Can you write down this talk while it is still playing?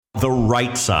The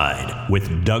Right Side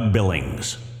with Doug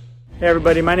Billings. Hey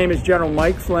everybody, my name is General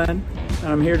Mike Flynn, and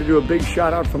I'm here to do a big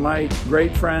shout out for my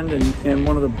great friend and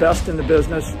one of the best in the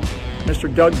business,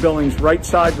 Mr. Doug Billings. Right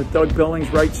Side with Doug Billings,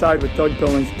 Right Side with Doug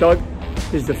Billings. Doug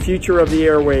is the future of the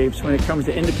airwaves when it comes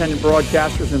to independent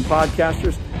broadcasters and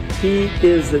podcasters. He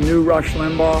is the new Rush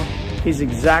Limbaugh. He's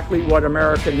exactly what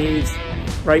America needs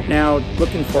right now,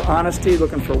 looking for honesty,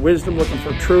 looking for wisdom, looking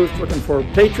for truth, looking for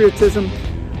patriotism.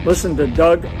 Listen to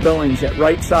Doug Billings at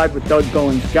Right Side with Doug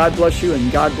Billings. God bless you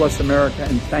and God bless America,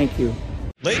 and thank you.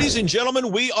 Ladies and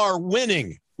gentlemen, we are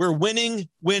winning. We're winning.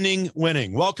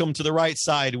 Welcome to The Right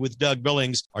Side with Doug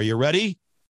Billings. Are you ready?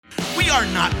 We are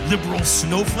not liberal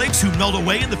snowflakes who melt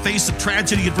away in the face of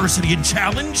tragedy, adversity, and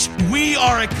challenge. We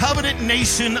are a covenant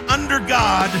nation under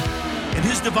God, and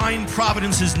his divine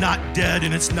providence is not dead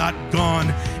and it's not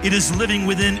gone. It is living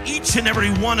within each and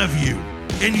every one of you.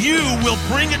 And you will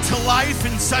bring it to life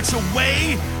in such a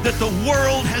way that the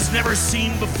world has never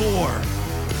seen before.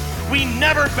 We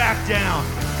never back down.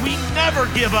 We never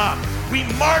give up. We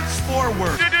march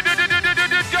forward.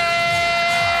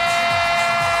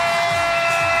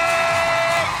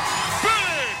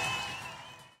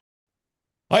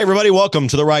 Hi, everybody. Welcome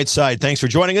to The Right Side. Thanks for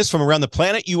joining us from around the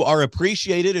planet. You are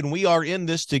appreciated, and we are in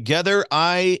this together.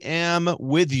 I am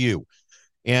with you.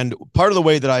 And part of the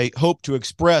way that I hope to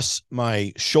express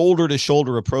my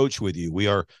shoulder-to-shoulder approach with you, we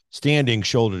are standing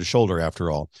shoulder-to-shoulder after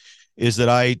all, is that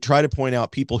I try to point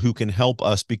out people who can help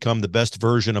us become the best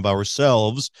version of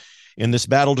ourselves in this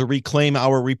battle to reclaim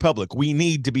our republic. We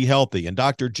need to be healthy. And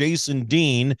Dr. Jason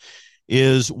Dean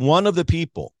is one of the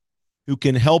people who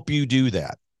can help you do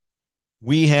that.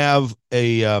 We have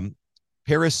a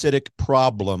parasitic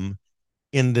problem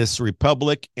in this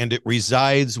republic, and it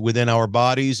resides within our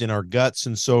bodies, in our guts,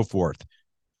 and so forth.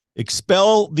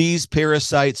 Expel these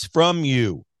parasites from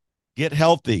you. Get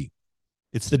healthy.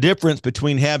 It's the difference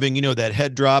between having, that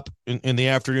head drop in the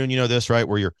afternoon, this, right,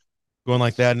 where you're going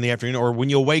like that in the afternoon, or when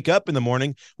you wake up in the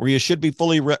morning where you should be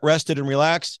fully rested and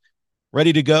relaxed,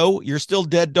 ready to go, you're still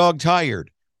dead dog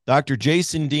tired. Dr.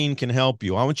 Jason Dean can help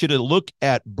you. I want you to look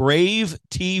at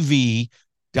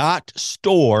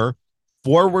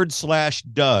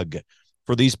bravetv.store/Doug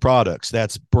for these products.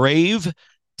 That's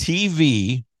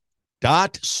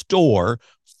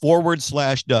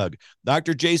bravetv.store/Doug.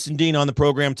 Dr. Jason Dean on the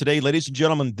program today. Ladies and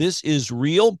gentlemen, this is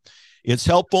real. It's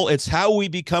helpful. It's how we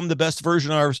become the best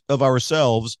version of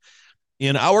ourselves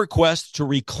in our quest to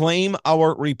reclaim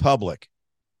our republic.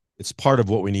 It's part of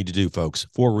what we need to do, folks,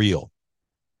 for real.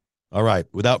 All right,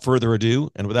 without further ado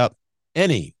and without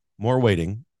any more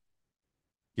waiting,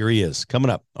 here he is, coming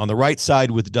up on The Right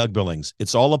Side with Doug Billings.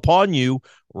 It's all upon you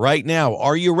right now.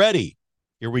 Are you ready?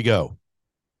 Here we go.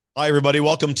 Hi, everybody.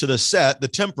 Welcome to the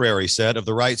temporary set of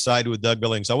The Right Side with Doug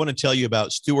Billings. I want to tell you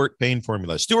about Stewart Pain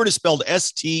Formula. Stewart is spelled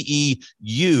Steuart.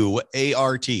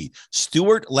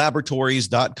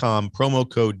 StewartLaboratories.com, promo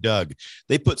code Doug.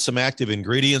 They put some active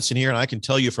ingredients in here, and I can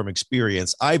tell you from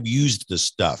experience, I've used this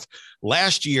stuff.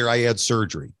 Last year, I had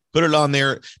surgery. Put it on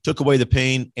there, took away the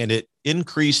pain, and it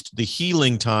increased the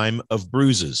healing time of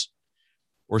bruises.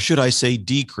 Or should I say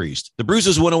decreased? The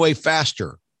bruises went away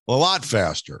faster, a lot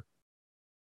faster.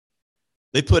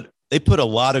 They put a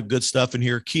lot of good stuff in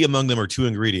here. Key among them are two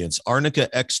ingredients: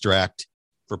 arnica extract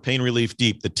for pain relief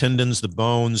deep, the tendons, the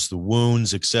bones, the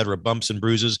wounds, etc., bumps and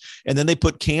bruises. And then they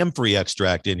put camphor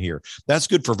extract in here. That's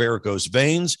good for varicose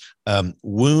veins,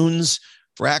 wounds,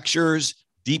 fractures,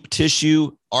 deep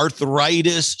tissue,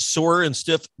 arthritis, sore and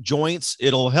stiff joints.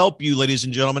 It'll help you, ladies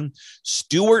and gentlemen.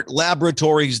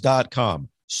 StewartLaboratories.com.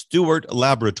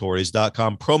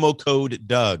 StewartLaboratories.com. Promo code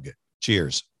Doug.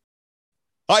 Cheers.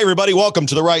 Hi, everybody. Welcome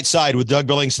to The Right Side with Doug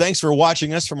Billings. Thanks for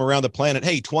watching us from around the planet.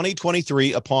 Hey,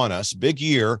 2023 upon us. Big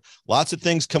year. Lots of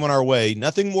things coming our way.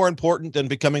 Nothing more important than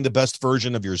becoming the best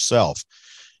version of yourself.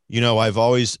 I've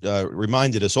always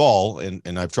reminded us all,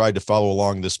 and I've tried to follow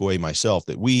along this way myself,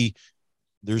 that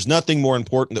there's nothing more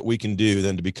important that we can do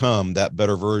than to become that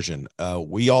better version.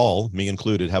 We all, me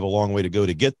included, have a long way to go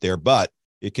to get there, but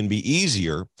it can be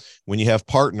easier when you have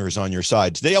partners on your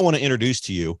side. Today, I want to introduce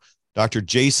to you Dr.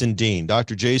 Jason Dean.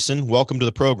 Dr. Jason, welcome to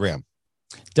the program.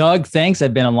 Doug, thanks.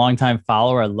 I've been a longtime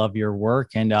follower. I love your work,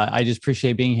 and I just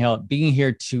appreciate being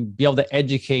here to be able to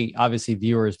educate, obviously,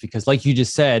 viewers, because like you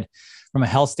just said, from a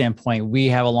health standpoint, we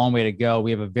have a long way to go.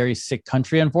 We have a very sick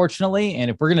country, unfortunately, and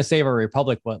if we're going to save our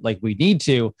republic like we need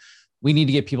to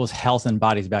get people's health and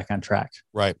bodies back on track.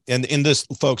 Right. And in this,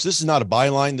 folks, this is not a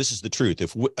byline. This is the truth.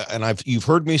 You've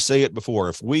heard me say it before.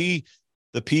 If we,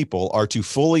 the people, are to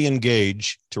fully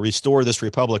engage to restore this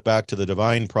republic back to the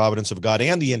divine providence of God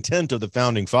and the intent of the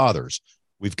founding fathers,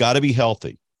 we've got to be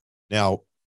healthy. Now,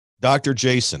 Dr.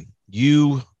 Jason,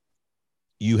 you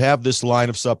have this line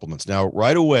of supplements. Now,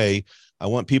 right away, I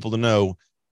want people to know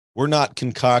we're not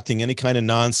concocting any kind of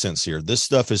nonsense here. This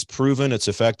stuff is proven, it's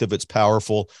effective, it's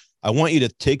powerful. I want you to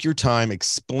take your time,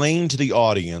 explain to the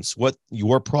audience what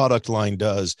your product line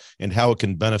does and how it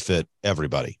can benefit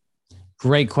everybody.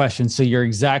 Great question. So you're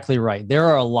exactly right. There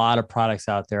are a lot of products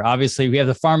out there. Obviously, we have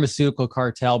the pharmaceutical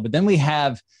cartel, but then we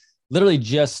have literally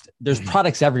there's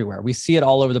products everywhere. We see it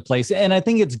all over the place. And I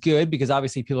think it's good because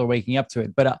obviously people are waking up to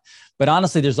it. But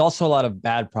honestly, there's also a lot of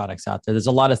bad products out there. There's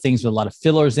a lot of things with a lot of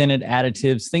fillers in it,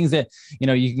 additives, things that,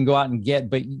 you can go out and get,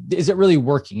 but is it really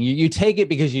working? You take it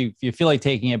because you feel like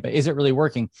taking it, but is it really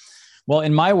working? Well,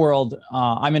 in my world,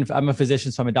 I'm a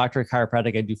physician, so I'm a doctor of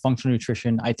chiropractic. I do functional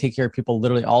nutrition. I take care of people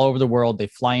literally all over the world. They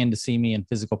fly in to see me in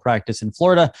physical practice in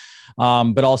Florida,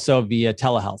 but also via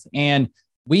telehealth. And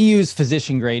we use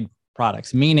physician grade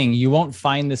products, meaning you won't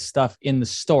find this stuff in the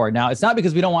store. Now, it's not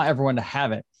because we don't want everyone to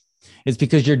have it. It's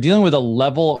because you're dealing with a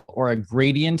level or a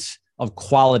gradient of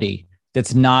quality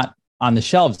that's not on the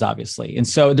shelves, obviously. And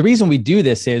so the reason we do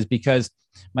this is because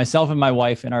myself and my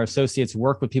wife and our associates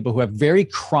work with people who have very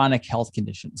chronic health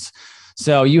conditions.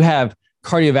 So you have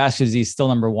cardiovascular disease, still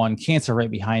number one, cancer right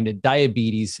behind it,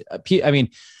 diabetes.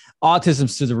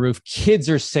 Autism's through the roof. Kids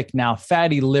are sick now.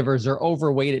 Fatty livers, are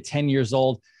overweight at 10 years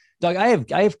old. Doug, I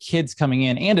have kids coming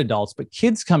in and adults, but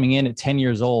kids coming in at 10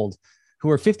 years old who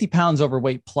are 50 pounds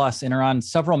overweight plus and are on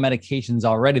several medications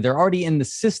already. They're already in the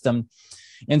system.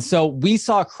 And so we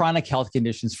saw chronic health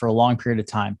conditions for a long period of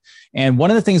time. And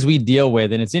one of the things we deal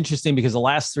with, and it's interesting because the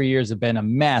last 3 years have been a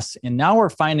mess. And now we're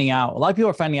finding out, a lot of people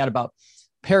are finding out about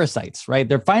parasites, right?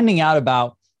 They're finding out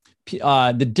about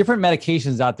the different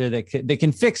medications out there that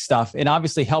can fix stuff and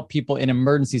obviously help people in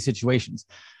emergency situations.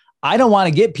 I don't want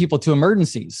to get people to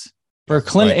emergencies.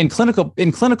 In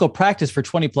clinical practice for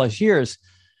 20 plus years,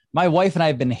 my wife and I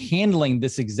have been handling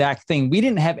this exact thing. We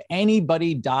didn't have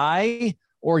anybody die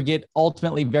or get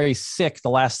ultimately very sick the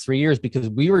last 3 years because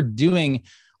we were doing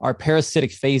our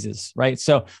parasitic phases, right?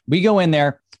 So we go in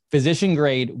there, physician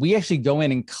grade, we actually go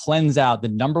in and cleanse out the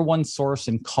number one source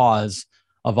and cause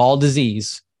of all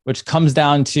disease, which comes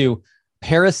down to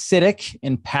parasitic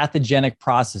and pathogenic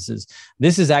processes.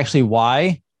 This is actually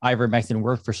why ivermectin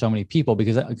worked for so many people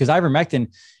because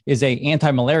ivermectin is a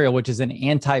anti-malarial, which is an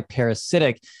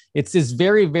anti-parasitic. It's this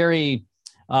very, very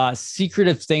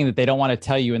secretive thing that they don't want to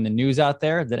tell you in the news out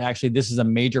there that actually this is a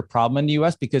major problem in the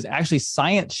US because actually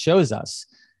science shows us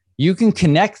you can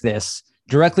connect this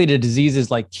directly to diseases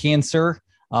like cancer,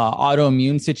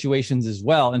 autoimmune situations as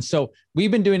well. And so we've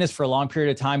been doing this for a long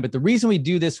period of time, but the reason we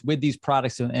do this with these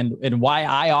products and why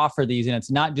I offer these, and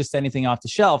it's not just anything off the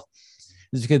shelf,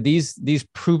 is because these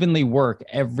provenly work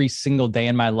every single day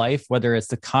in my life, whether it's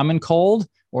the common cold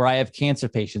or I have cancer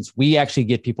patients, we actually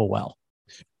get people well.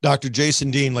 Dr. Jason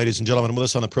Dean, ladies and gentlemen, with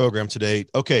us on the program today.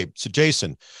 Okay, so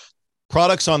Jason,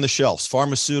 products on the shelves,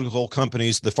 pharmaceutical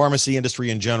companies, the pharmacy industry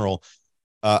in general.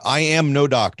 I am no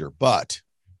doctor, but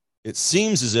it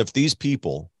seems as if these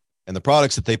people and the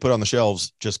products that they put on the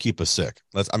shelves just keep us sick.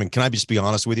 Can I just be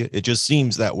honest with you? It just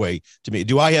seems that way to me.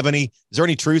 Is there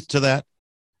any truth to that?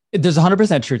 There's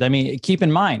 100% truth. I mean, keep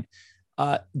in mind,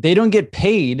 they don't get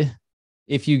paid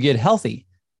if you get healthy.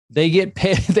 They get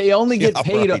paid. They only get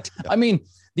paid. Right. I mean,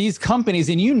 these companies,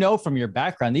 and from your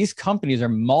background, these companies are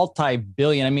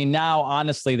multi-billion. I mean, now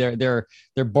honestly, they're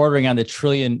bordering on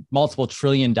the multiple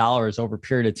trillion dollars over a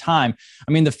period of time.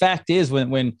 I mean, the fact is,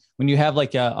 when you have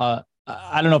like I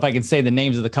don't know if I can say the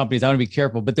names of the companies. I want to be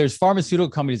careful, but there's pharmaceutical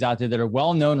companies out there that are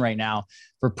well known right now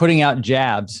for putting out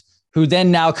jabs, who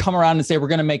then now come around and say, we're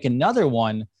going to make another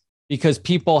one because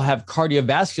people have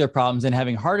cardiovascular problems and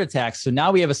having heart attacks. So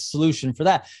now we have a solution for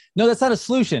that. No, that's not a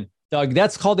solution, Doug.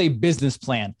 That's called a business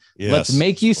plan. Yes, let's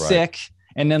make you sick.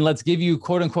 And then let's give you,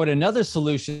 quote unquote, another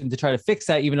solution to try to fix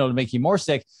that, even though it'll make you more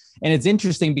sick. And it's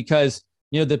interesting because,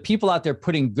 the people out there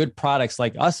putting good products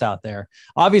like us out there,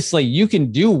 obviously you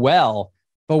can do well,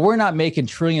 but we're not making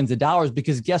trillions of dollars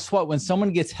because guess what? When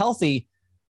someone gets healthy,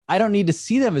 I don't need to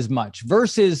see them as much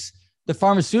versus the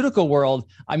pharmaceutical world.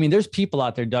 I mean, there's people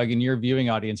out there, Doug, in your viewing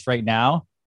audience right now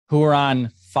who are on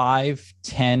 5,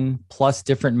 10 plus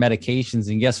different medications.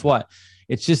 And guess what?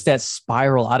 It's just that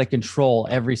spiral out of control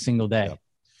every single day.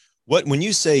 Yeah. When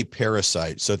you say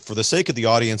parasite, so for the sake of the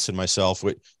audience and myself,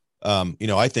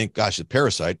 I think, gosh, a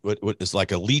parasite, what is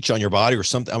like a leech on your body or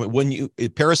something? I mean,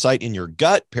 parasite in your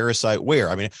gut, parasite where?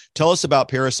 I mean, tell us about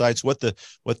parasites,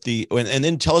 and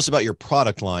then tell us about your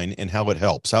product line and how it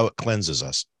helps, how it cleanses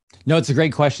us. No, it's a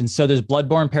great question. So there's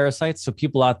bloodborne parasites. So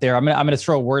people out there, I'm gonna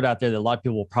throw a word out there that a lot of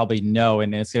people will probably know,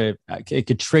 and it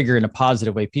could trigger in a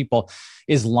positive way. People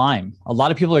is Lyme. A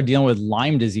lot of people are dealing with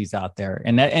Lyme disease out there,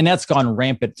 and that's gone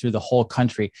rampant through the whole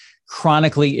country.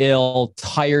 Chronically ill,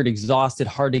 tired, exhausted,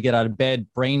 hard to get out of bed,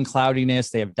 brain cloudiness.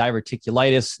 They have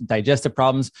diverticulitis, digestive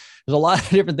problems. There's a lot of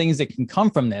different things that can come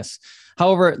from this.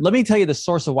 However, let me tell you the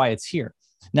source of why it's here.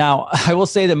 Now, I will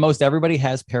say that most everybody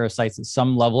has parasites at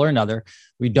some level or another.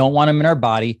 We don't want them in our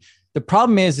body. The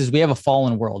problem is we have a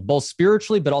fallen world, both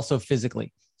spiritually, but also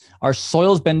physically. Our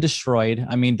soil's been destroyed.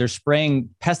 I mean, they're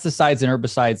spraying pesticides and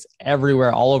herbicides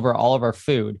everywhere, all over all of our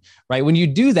food, right? When you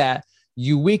do that,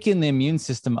 you weaken the immune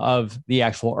system of the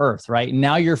actual earth, right?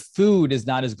 Now your food is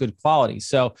not as good quality.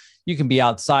 So you can be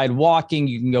outside walking,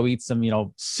 you can go eat some,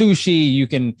 sushi, you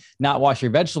can not wash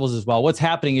your vegetables as well. What's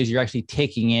happening is you're actually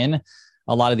taking in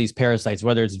a lot of these parasites,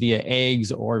 whether it's via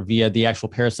eggs or via the actual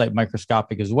parasite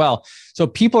microscopic as well. So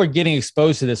people are getting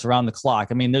exposed to this around the clock.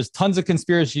 I mean, there's tons of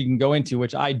conspiracy you can go into,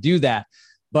 which I do that.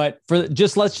 But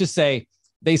let's just say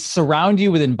they surround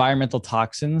you with environmental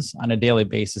toxins on a daily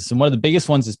basis. And one of the biggest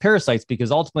ones is parasites,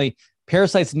 because ultimately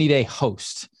parasites need a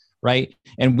host, right?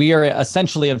 And we are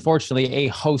essentially, unfortunately, a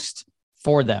host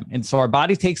for them. And so our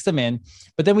body takes them in,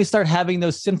 but then we start having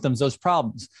those symptoms, those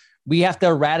problems. We have to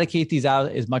eradicate these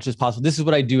out as much as possible. This is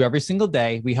what I do every single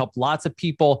day. We help lots of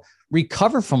people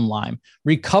recover from Lyme,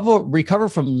 recover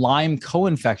from Lyme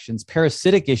co-infections,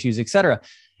 parasitic issues, et cetera.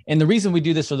 And the reason we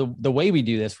do this, or the way we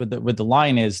do this with the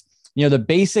line is, the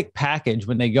basic package,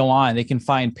 when they go on, they can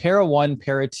find Para 1,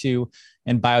 Para 2,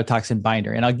 and biotoxin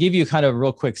binder. And I'll give you kind of a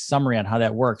real quick summary on how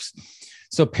that works.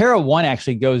 So Para 1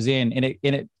 actually goes in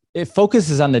and it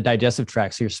focuses on the digestive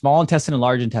tract. So your small intestine and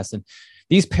large intestine.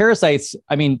 These parasites,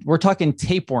 I mean, we're talking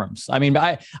tapeworms. I mean,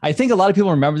 I think a lot of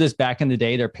people remember this back in the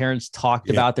day. Their parents talked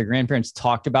about, their grandparents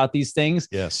talked about these things.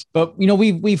 Yes. But,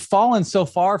 we've fallen so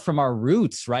far from our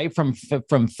roots, right? From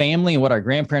family and what our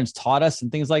grandparents taught us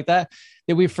and things like that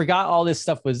we forgot all this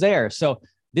stuff was there. So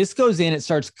this goes in, it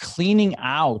starts cleaning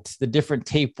out the different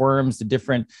tapeworms, the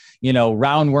different,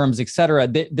 roundworms, et cetera,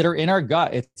 that are in our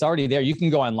gut. It's already there. You can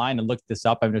go online and look this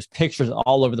up. I mean, there's pictures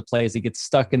all over the place. It gets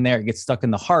stuck in there. It gets stuck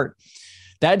in the heart.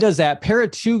 That does that. Para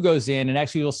 2 goes in and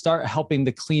actually will start helping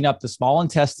to clean up the small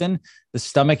intestine, the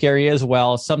stomach area as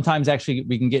well. Sometimes actually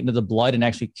we can get into the blood and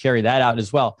actually carry that out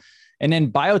as well. And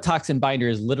then biotoxin binder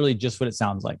is literally just what it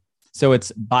sounds like. So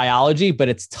it's biology, but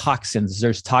it's toxins.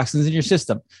 There's toxins in your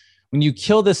system. When you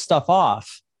kill this stuff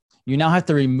off, you now have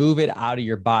to remove it out of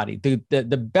your body.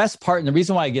 The best part, and the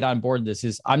reason why I get on board this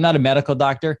is I'm not a medical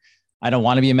doctor. I don't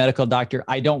want to be a medical doctor.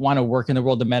 I don't want to work in the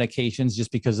world of medications just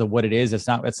because of what it is. It's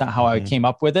not how I came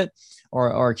up with it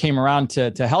or came around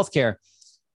to healthcare.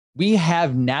 We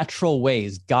have natural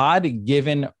ways,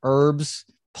 God-given herbs,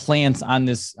 plants on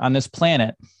this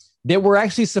planet that were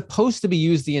actually supposed to be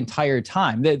used the entire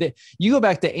time. You go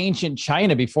back to ancient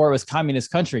China before it was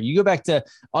communist country. You go back to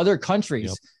other countries.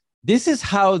 Yep. This is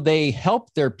how they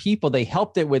helped their people. They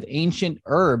helped it with ancient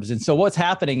herbs. And so what's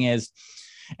happening is,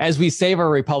 as we save our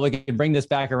republic and bring this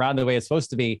back around the way it's supposed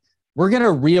to be, we're going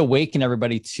to reawaken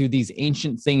everybody to these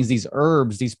ancient things, these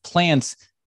herbs, these plants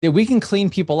that we can clean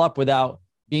people up without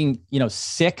being,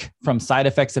 sick from side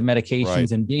effects of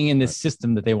medications and being in this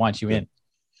system that they want you in.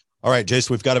 All right,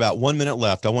 Jason, we've got about 1 minute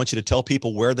left. I want you to tell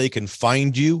people where they can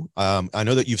find you. I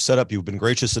know that you've been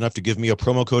gracious enough to give me a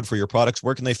promo code for your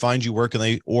products.Here can they find you? Where can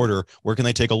they order? Where can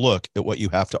they take a look at what you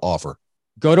have to offer?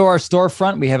 Go to our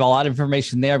storefront. We have a lot of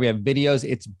information there. We have videos.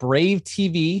 It's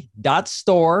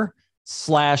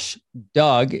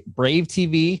bravetv.store/Doug,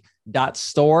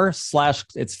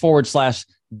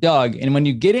 bravetv.store/Doug. And when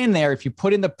you get in there, if you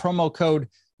put in the promo code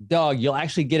Doug, you'll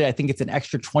actually get it. I think it's an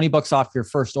extra $20 off your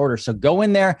first order. So go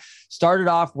in there, start it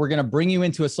off. We're going to bring you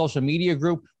into a social media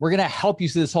group. We're going to help you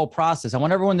through this whole process. I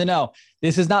want everyone to know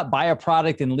this is not buy a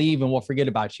product and leave and we'll forget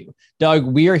about you. Doug,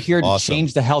 we are here to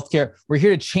change the healthcare. We're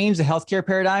here to change the healthcare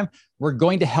paradigm. We're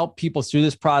going to help people through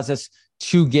this process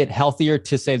to get healthier,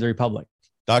 to save the republic.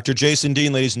 Dr. Jason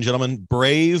Dean, ladies and gentlemen,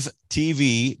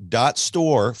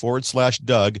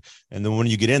 bravetv.store/Doug. And then when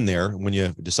you get in there, when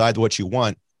you decide what you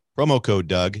want, promo code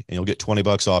Doug, and you'll get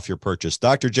 $20 off your purchase.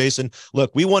 Dr. Jason,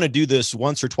 look, we want to do this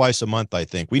once or twice a month, I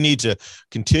think. We need to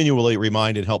continually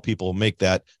remind and help people make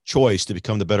that choice to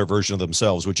become the better version of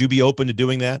themselves. Would you be open to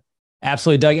doing that?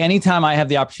 Absolutely, Doug. Anytime I have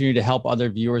the opportunity to help other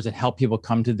viewers and help people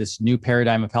come to this new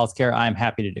paradigm of healthcare, I'm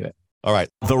happy to do it. All right.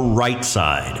 The Right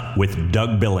Side with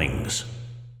Doug Billings.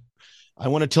 I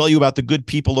want to tell you about the good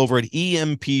people over at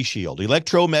EMP Shield,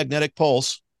 electromagnetic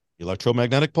pulse,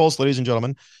 ladies and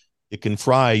gentlemen. It can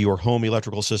fry your home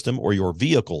electrical system or your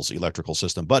vehicle's electrical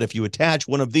system. But if you attach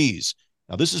one of these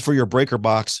Now, this is for your breaker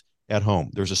box at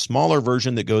home. There's a smaller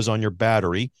version that goes on your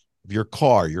battery of your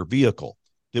car, your vehicle,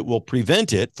 that will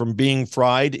prevent it from being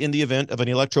fried in the event of an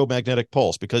electromagnetic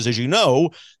pulse. Because as you know,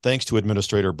 thanks to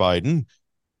Administrator Biden,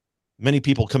 many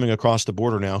people coming across the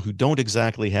border now who don't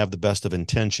exactly have the best of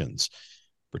intentions.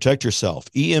 Protect yourself.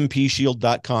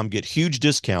 EMPshield.com. Get huge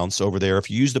discounts over there if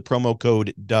you use the promo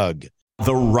code Doug.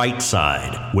 The Right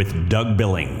Side with Doug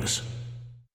Billings.